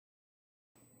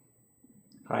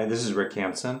Hi, this is Rick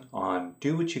Hanson on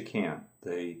Do What You Can,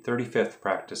 the 35th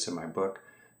practice in my book,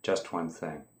 Just One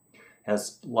Thing.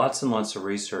 As lots and lots of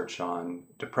research on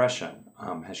depression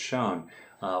has shown,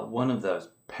 one of the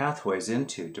pathways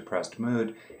into depressed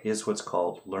mood is what's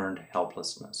called learned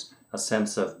helplessness, a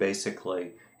sense of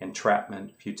basically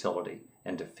entrapment, futility,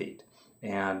 and defeat.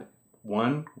 And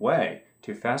one way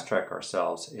to fast track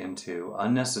ourselves into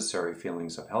unnecessary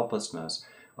feelings of helplessness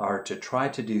are to try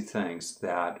to do things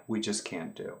that we just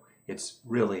can't do. It's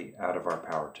really out of our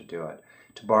power to do it.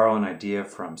 To borrow an idea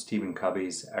from Stephen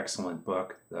Covey's excellent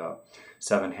book, The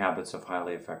 7 Habits of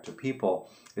Highly Effective People,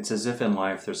 it's as if in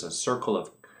life there's a circle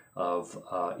of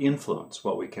influence,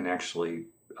 what we can actually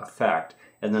affect,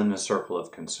 and then the circle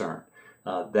of concern.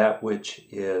 That which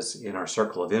is in our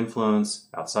circle of influence,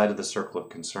 outside of the circle of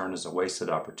concern, is a wasted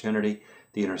opportunity.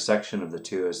 The intersection of the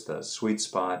two is the sweet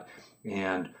spot,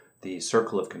 and the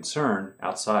circle of concern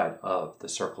outside of the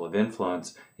circle of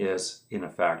influence is, in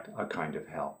effect, a kind of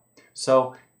hell.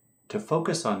 So, to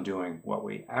focus on doing what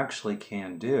we actually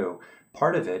can do,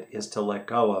 part of it is to let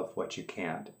go of what you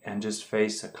can't and just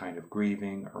face a kind of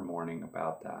grieving or mourning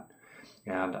about that.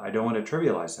 And I don't want to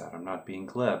trivialize that. I'm not being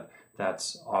glib.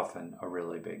 That's often a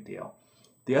really big deal.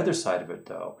 The other side of it,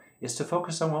 though, is to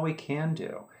focus on what we can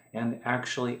do and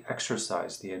actually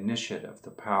exercise the initiative, the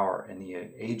power, and the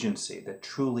agency that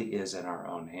truly is in our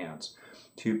own hands.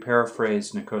 To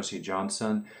paraphrase Nkosi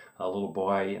Johnson, a little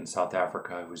boy in South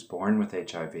Africa who was born with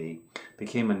HIV,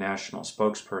 became a national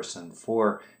spokesperson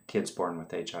for kids born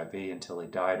with HIV until he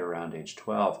died around age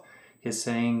 12. His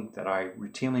saying that I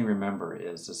routinely remember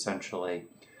is essentially,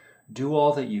 do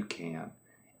all that you can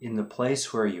in the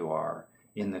place where you are,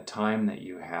 in the time that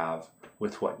you have,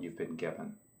 with what you've been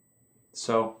given.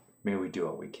 So, may we do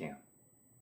what we can.